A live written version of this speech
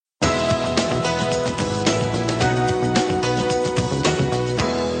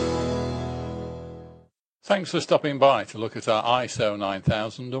Thanks for stopping by to look at our ISO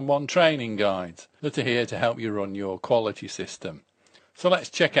 9001 training guides that are here to help you run your quality system. So let's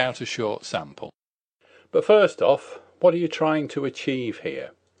check out a short sample. But first off, what are you trying to achieve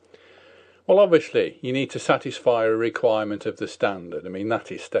here? Well, obviously you need to satisfy a requirement of the standard. I mean,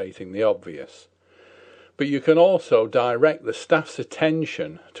 that is stating the obvious. But you can also direct the staff's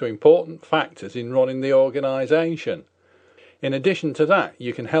attention to important factors in running the organisation. In addition to that,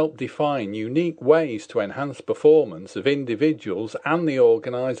 you can help define unique ways to enhance performance of individuals and the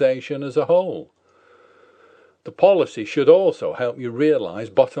organisation as a whole. The policy should also help you realise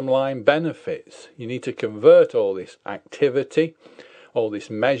bottom line benefits. You need to convert all this activity, all this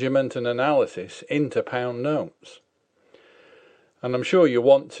measurement and analysis into pound notes. And I'm sure you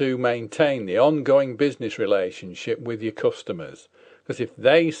want to maintain the ongoing business relationship with your customers, because if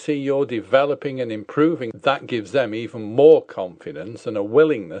they see you're developing and improving, that gives them even more confidence and a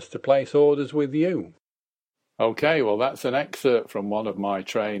willingness to place orders with you. Okay, well that's an excerpt from one of my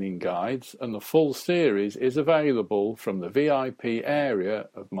training guides, and the full series is available from the VIP area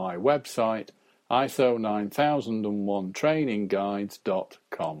of my website,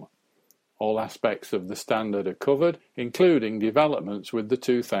 ISO9001trainingguides.com. All aspects of the standard are covered, including developments with the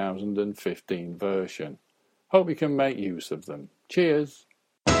 2015 version. Hope you can make use of them. Cheers!